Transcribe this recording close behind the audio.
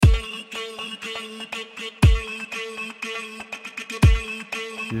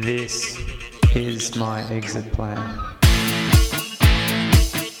This is my exit plan.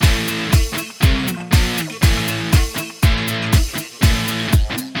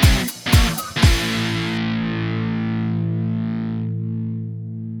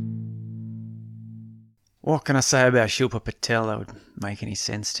 What can I say about Shilpa Patel that would make any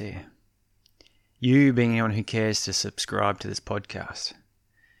sense to you? You being anyone who cares to subscribe to this podcast.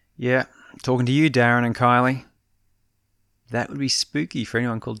 Yeah, talking to you, Darren and Kylie. That would be spooky for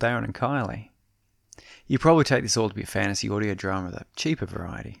anyone called Darren and Kylie. You probably take this all to be a fantasy audio drama, the cheaper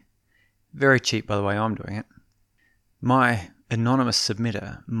variety. Very cheap, by the way I'm doing it. My anonymous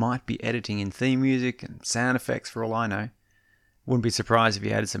submitter might be editing in theme music and sound effects for all I know. Wouldn't be surprised if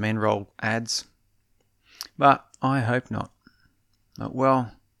he added some end-roll ads. But I hope not.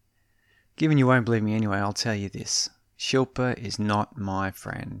 Well, given you won't believe me anyway, I'll tell you this. Shilpa is not my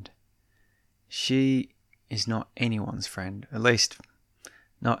friend. She is not anyone's friend. At least,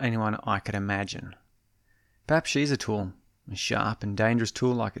 not anyone I could imagine. Perhaps she's a tool. A sharp and dangerous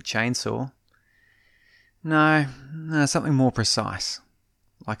tool like a chainsaw. No, something more precise.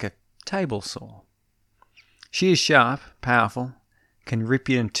 Like a table saw. She is sharp, powerful, can rip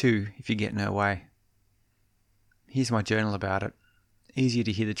you in two if you get in her way. Here's my journal about it. Easier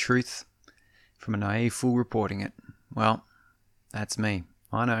to hear the truth from a naive fool reporting it. Well, that's me.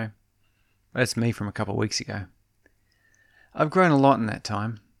 I know. That's me from a couple of weeks ago. I've grown a lot in that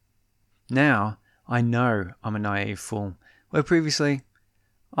time. Now, I know I'm a naive fool, where previously,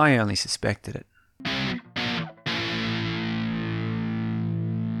 I only suspected it.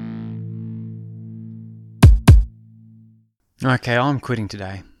 Okay, I'm quitting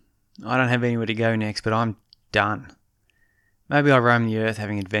today. I don't have anywhere to go next, but I'm done. Maybe I'll roam the earth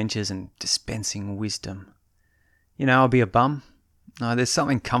having adventures and dispensing wisdom. I'll be a bum. No, there's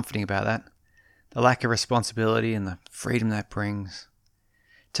something comforting about that. The lack of responsibility and the freedom that brings.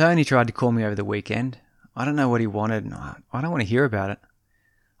 Tony tried to call me over the weekend. I don't know what he wanted and I don't want to hear about it.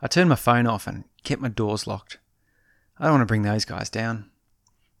 I turned my phone off and kept my doors locked. I don't want to bring those guys down.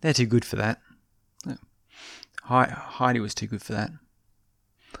 They're too good for that. Heidi was too good for that.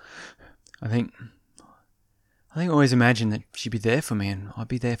 I think I always imagined that she'd be there for me and I'd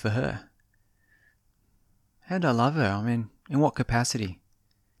be there for her. How did I love her? I mean, in what capacity?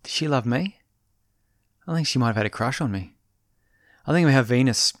 Did she love me? I think she might have had a crush on me. I think of how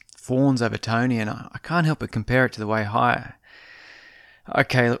Venus fawns over Tony and I can't help but compare it to the way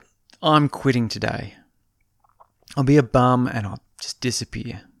Okay, look, I'm quitting today. I'll be a bum and I'll just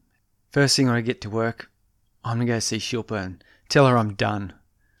disappear. First thing when I get to work, I'm going to go see Shilpa and tell her I'm done.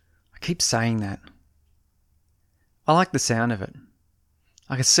 I keep saying that. I like the sound of it.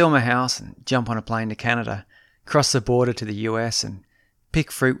 I could sell my house and jump on a plane to Canada, cross the border to the US and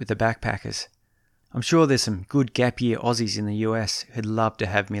pick fruit with the backpackers. I'm sure there's some good gap year Aussies in the US who'd love to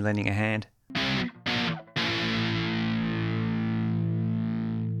have me lending a hand.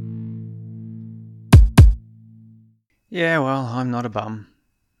 Yeah, well, I'm not a bum.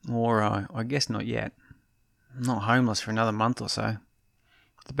 Or I guess not yet. I'm not homeless for another month or so.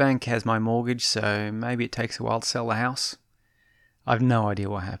 The bank has my mortgage, so maybe it takes a while to sell the house. I've no idea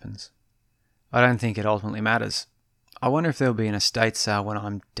what happens. I don't think it ultimately matters. I wonder if there'll be an estate sale when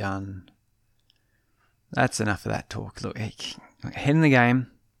I'm done. That's enough of that talk. Look, head in the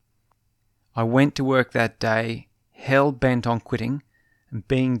game. I went to work that day, hell-bent on quitting and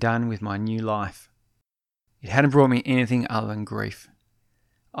being done with my new life. It hadn't brought me anything other than grief.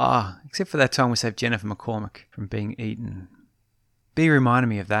 Except for that time we saved Jennifer McCormick from being eaten. Bea reminded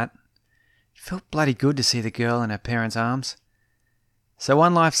me of that. It felt bloody good to see the girl in her parents' arms. So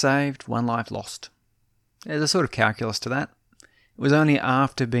one life saved, one life lost. There's a sort of calculus to that. It was only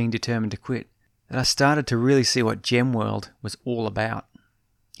after being determined to quit that I started to really see what Gem World was all about.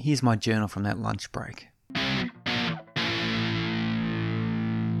 Here's my journal from that lunch break.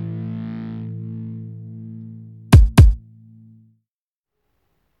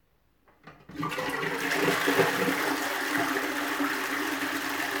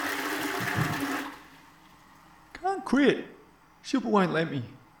 Can't quit. Shilpa won't let me.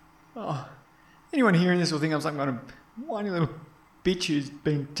 Anyone hearing this will think I'm some kind of whiny little bitch who's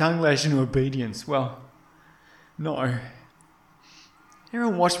been tongue-lashed into obedience. Well, no.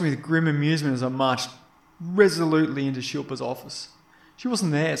 Everyone watched me with grim amusement as I marched resolutely into Shilpa's office. She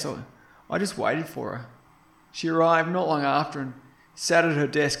wasn't there, so I just waited for her. She arrived not long after and sat at her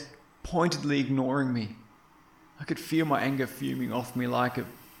desk, pointedly ignoring me. I could feel my anger fuming off me like a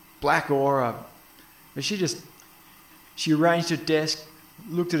black aura, but she arranged her desk,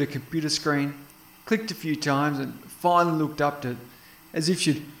 looked at a computer screen, clicked a few times and finally looked up to as if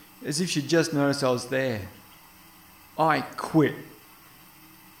she'd just noticed I was there. I quit.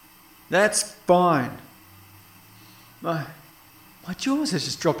 That's fine. My jaws has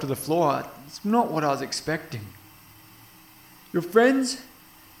just dropped to the floor. It's not what I was expecting. Your friends,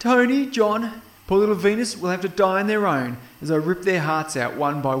 Tony, John, poor little Venus, will have to die on their own as I rip their hearts out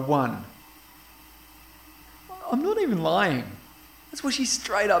one by one. I'm not even lying. That's what she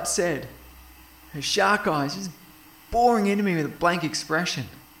straight up said. Her shark eyes just boring into me with a blank expression.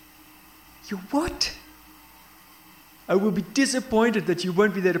 You what? I will be disappointed that you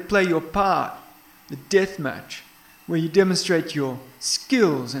won't be there to play your part. The death match, where you demonstrate your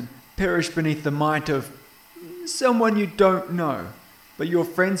skills and perish beneath the might of someone you don't know, but your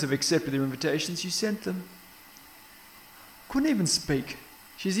friends have accepted their invitations you sent them. Couldn't even speak.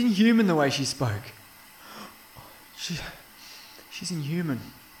 She's inhuman the way she spoke. She's inhuman.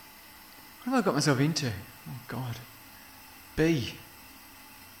 What have I got myself into? Oh God. B.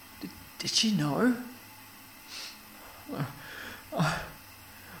 Did she know?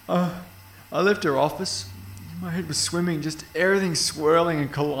 I left her office. My head was swimming, just everything swirling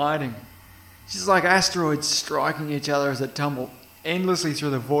and colliding. Just like asteroids striking each other as they tumble endlessly through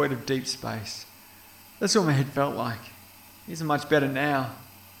the void of deep space. That's what my head felt like. It isn't much better now.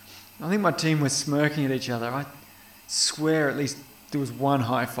 I think my team was smirking at each other. I swear at least there was one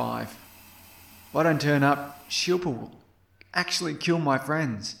high five. If I don't turn up, Shilpa will actually kill my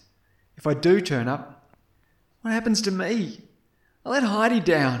friends. If I do turn up, what happens to me? I'll let Heidi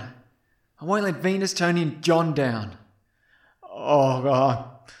down. I won't let Venus, Tony and John down. Oh God.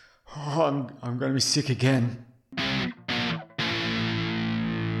 Oh, I'm going to be sick again.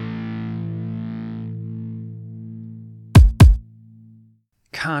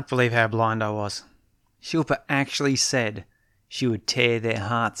 Can't believe how blind I was. Shilpa actually said she would tear their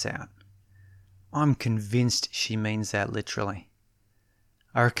hearts out. I'm convinced she means that literally.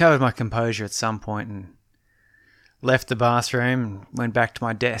 I recovered my composure at some point and left the bathroom and went back to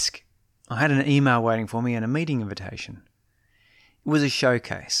my desk. I had an email waiting for me and a meeting invitation. It was a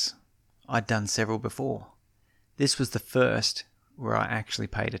showcase. I'd done several before. This was the first where I actually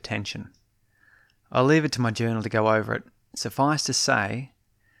paid attention. I'll leave it to my journal to go over it. Suffice to say,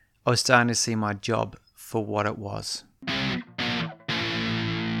 I was starting to see my job for what it was.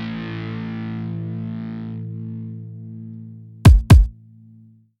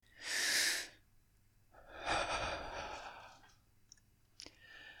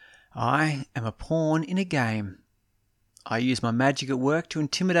 I am a pawn in a game. I use my magic at work to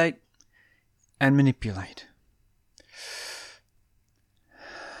intimidate and manipulate.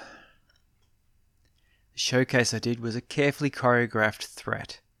 The showcase I did was a carefully choreographed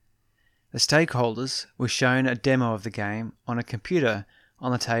threat. The stakeholders were shown a demo of the game on a computer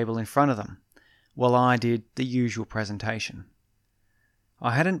on the table in front of them, while I did the usual presentation.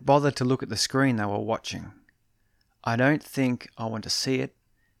 I hadn't bothered to look at the screen they were watching. I don't think I want to see it,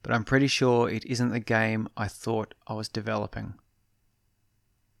 but I'm pretty sure it isn't the game I thought I was developing.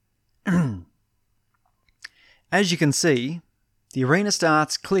 As you can see, the arena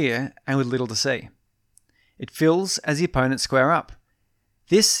starts clear and with little to see. It fills as the opponents square up.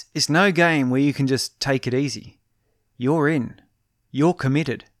 This is no game where you can just take it easy. You're in. You're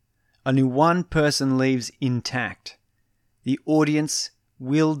committed. Only one person leaves intact. The audience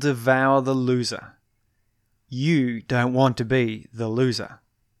will devour the loser. You don't want to be the loser.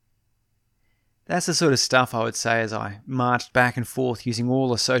 That's the sort of stuff I would say as I marched back and forth using all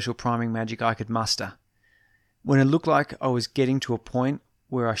the social priming magic I could muster. When it looked like I was getting to a point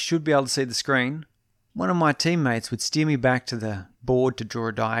where I should be able to see the screen, one of my teammates would steer me back to the board to draw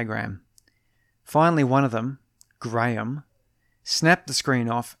a diagram. Finally, one of them, Graham, snapped the screen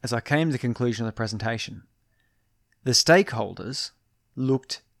off as I came to the conclusion of the presentation. The stakeholders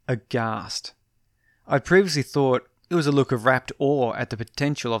looked aghast. I'd previously thought it was a look of rapt awe at the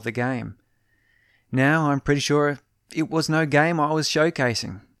potential of the game. Now I'm pretty sure it was no game I was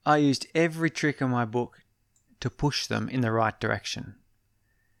showcasing. I used every trick in my book to push them in the right direction.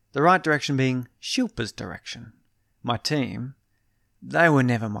 The right direction being Shilpa's direction. My team, they were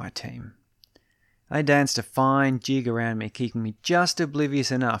never my team. They danced a fine jig around me, keeping me just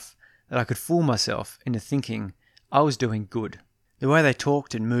oblivious enough that I could fool myself into thinking I was doing good. The way they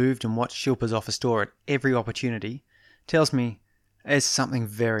talked and moved and watched Shilpa's office door at every opportunity tells me there's something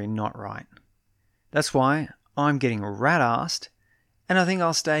very not right. That's why I'm getting rat-assed, and I think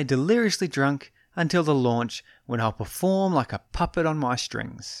I'll stay deliriously drunk until the launch, when I'll perform like a puppet on my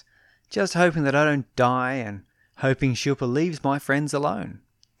strings, just hoping that I don't die and hoping Shilpa leaves my friends alone.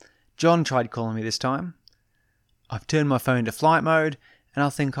 John tried calling me this time. I've turned my phone to flight mode, and I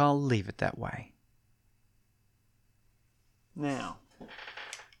think I'll leave it that way. Now,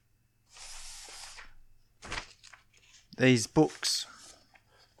 these books.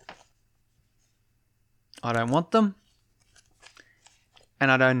 I don't want them,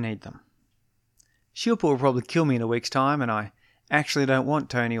 and I don't need them. Shilpa will probably kill me in a week's time, and I actually don't want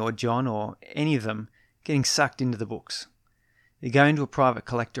Tony or John or any of them getting sucked into the books. They're going to a private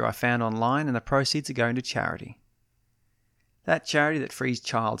collector I found online, and the proceeds are going to charity. That charity that frees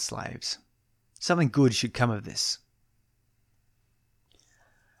child slaves. Something good should come of this.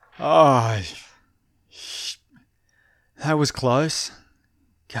 Oh, that was close.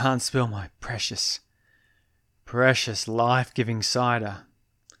 Can't spill my precious life-giving cider.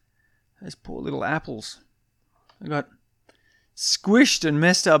 Those poor little apples. They got squished and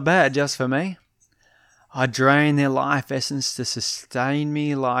messed up bad just for me. I drain their life essence to sustain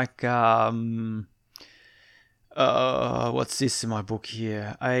me like, what's this in my book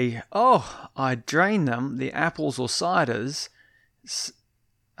here? I drain them, the apples or ciders.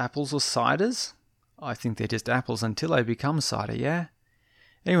 Apples or ciders? I think they're just apples until they become cider, yeah?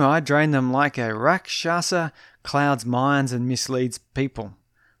 Anyway, I drain them like a Rakshasa clouds minds and misleads people.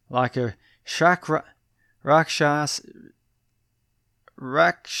 Like a Rakshasa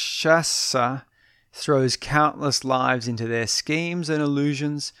throws countless lives into their schemes and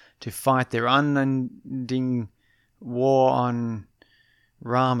illusions to fight their unending war on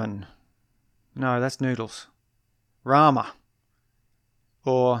ramen. No, that's noodles. Rama.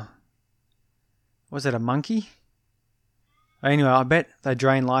 Or was it a monkey? Anyway, I bet they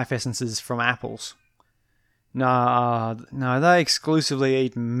drain life essences from apples. No, they exclusively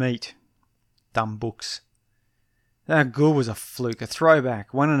eat meat. Dumb books. That good was a fluke, a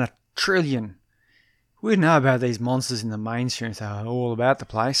throwback, 1 in a trillion. We'd know about these monsters in the mainstream, so they're all about the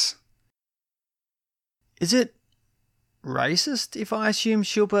place. Is it racist if I assume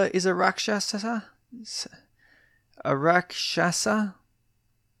Shilpa is a Rakshasa? A Rakshasa?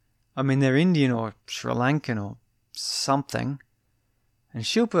 I mean, they're Indian or Sri Lankan or something. And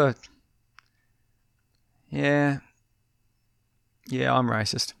Shilpa... Yeah, I'm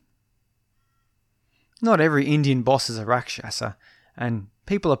racist. Not every Indian boss is a Rakshasa, and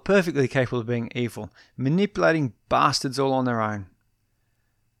people are perfectly capable of being evil, manipulating bastards all on their own.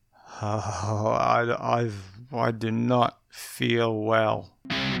 Oh, I do not feel well.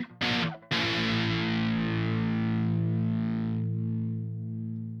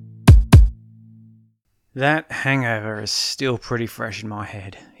 That hangover is still pretty fresh in my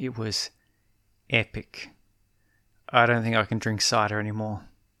head. It was epic. I don't think I can drink cider anymore.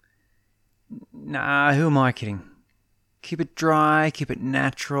 Nah, who am I kidding? Keep it dry, keep it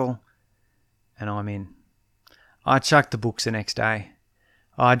natural, and I'm in. I chucked the books the next day.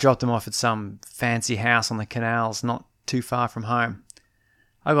 I dropped them off at some fancy house on the canals not too far from home.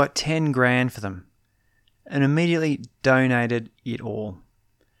 I got 10 grand for them and immediately donated it all.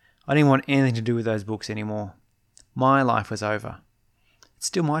 I didn't want anything to do with those books anymore. My life was over. It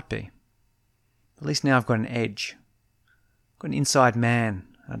still might be. At least now I've got an edge. I've got an inside man.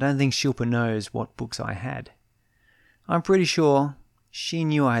 I don't think Shilpa knows what books I had. I'm pretty sure she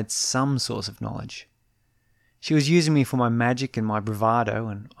knew I had some source of knowledge. She was using me for my magic and my bravado,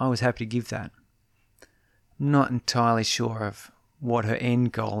 and I was happy to give that. I'm not entirely sure of what her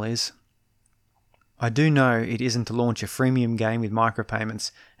end goal is. I do know it isn't to launch a freemium game with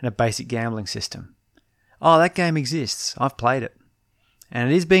micropayments and a basic gambling system. Oh, that game exists. I've played it.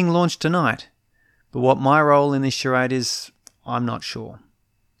 And it is being launched tonight. But what my role in this charade is, I'm not sure.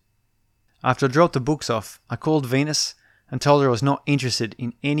 After I dropped the books off, I called Venus and told her I was not interested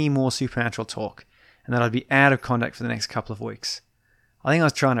in any more supernatural talk and that I'd be out of contact for the next couple of weeks. I think I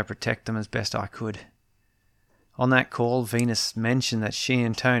was trying to protect them as best I could. On that call, Venus mentioned that she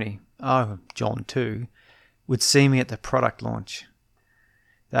and Tony, John too, would see me at the product launch.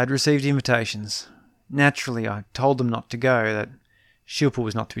 They'd received invitations. Naturally, I told them not to go, that Shilpa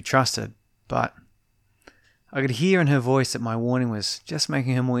was not to be trusted, but I could hear in her voice that my warning was just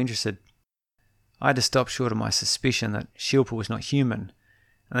making her more interested. I had to stop short of my suspicion that Shilpa was not human,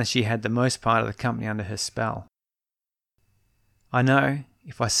 and that she had the most part of the company under her spell. I know,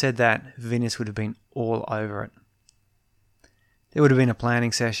 if I said that, Venus would have been all over it. There would have been a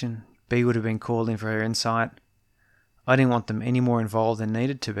planning session, B would have been called in for her insight. I didn't want them any more involved than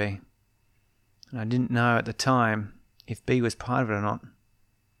needed to be. And I didn't know at the time if B was part of it or not.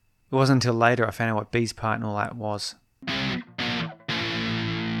 It wasn't until later I found out what B's part in all that was.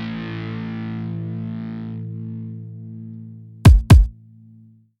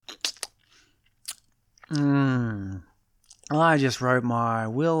 I just wrote my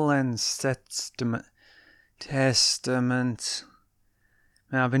will and testament.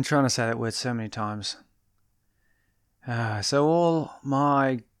 Now, I've been trying to say that word so many times. So all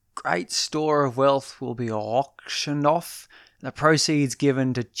my great store of wealth will be auctioned off, and the proceeds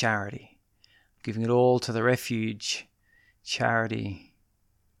given to charity. giving it all to the refuge charity.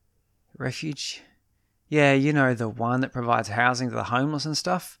 Refuge? Yeah, you know, the one that provides housing to the homeless and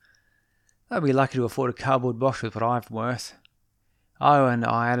stuff. They'll be lucky to afford a cardboard box with what I'm worth. Oh, and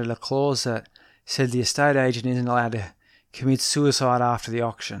I added a clause that said the estate agent isn't allowed to commit suicide after the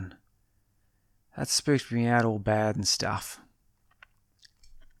auction. That spooked me out all bad and stuff.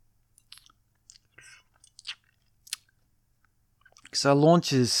 So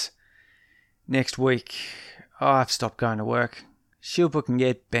launches next week. Oh, I've stopped going to work. Shilpa can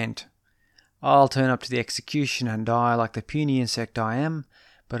get bent. I'll turn up to the execution and die like the puny insect I am,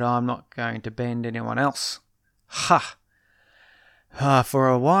 but I'm not going to bend anyone else. Ha! For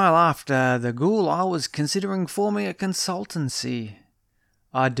a while after the ghoul, I was considering forming a consultancy.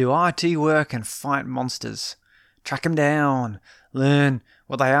 I'd do IT work and fight monsters. Track them down, learn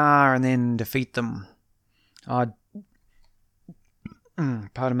what they are, and then defeat them. I'd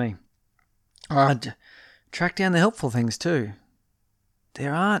track down the helpful things too.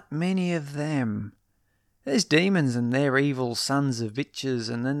 There aren't many of them. There's demons and their evil sons of bitches,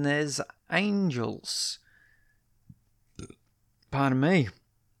 and then there's angels. Pardon me.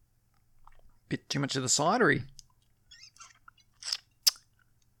 Bit too much of the cidery.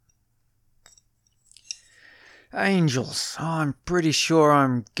 Angels. I'm pretty sure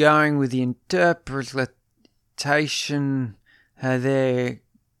I'm going with the interpretation of their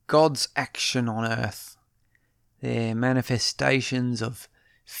God's action on earth. They're manifestations of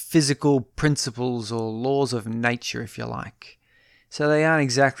physical principles or laws of nature, if you like. So they aren't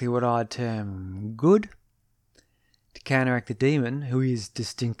exactly what I'd term good. To counteract the demon, who is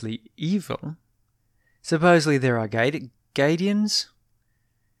distinctly evil, supposedly there are Gadians.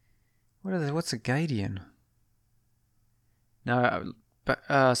 What's a Gadian? No,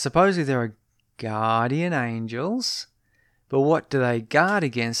 but supposedly there are guardian angels. But what do they guard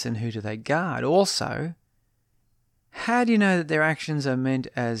against and who do they guard? Also, how do you know that their actions are meant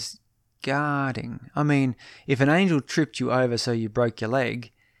as guarding? I mean, if an angel tripped you over so you broke your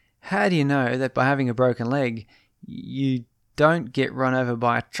leg, how do you know that by having a broken leg, you don't get run over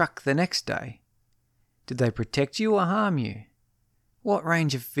by a truck the next day? Did they protect you or harm you? What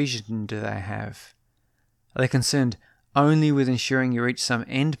range of vision do they have? Are they concerned only with ensuring you reach some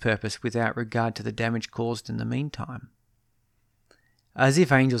end purpose without regard to the damage caused in the meantime? As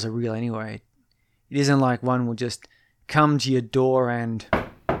if angels are real anyway. It isn't like one will just come to your door and...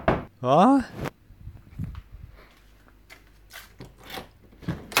 What?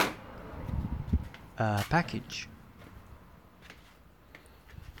 Package.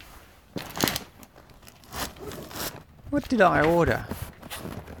 What did I order?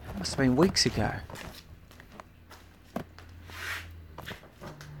 Must have been weeks ago.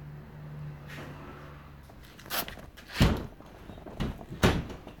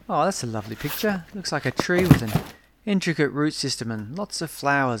 Oh, that's a lovely picture. Looks like a tree with an intricate root system and lots of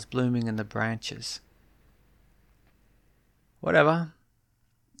flowers blooming in the branches. Whatever.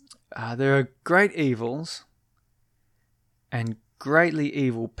 There are great evils and greatly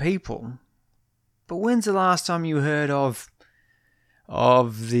evil people, but when's the last time you heard of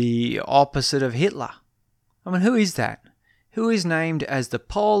the opposite of Hitler? I mean, who is that? Who is named as the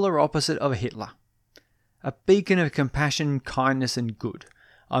polar opposite of Hitler? A beacon of compassion, kindness and good.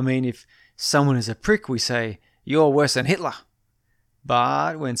 I mean, if someone is a prick, we say, you're worse than Hitler.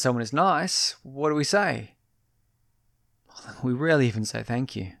 But when someone is nice, what do we say? We rarely even say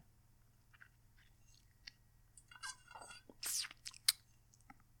thank you.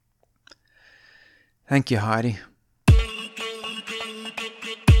 Thank you, Heidi.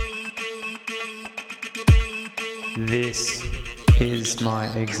 This is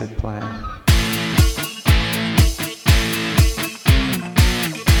my exit plan.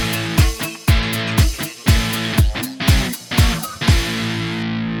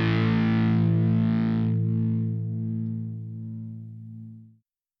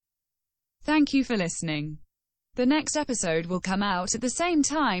 Thank you for listening. The next episode will come out at the same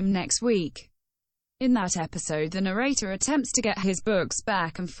time next week. In that episode, the narrator attempts to get his books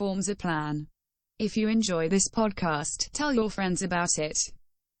back and forms a plan. If you enjoy this podcast, tell your friends about it.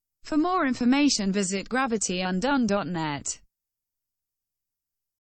 For more information, visit gravityundone.net.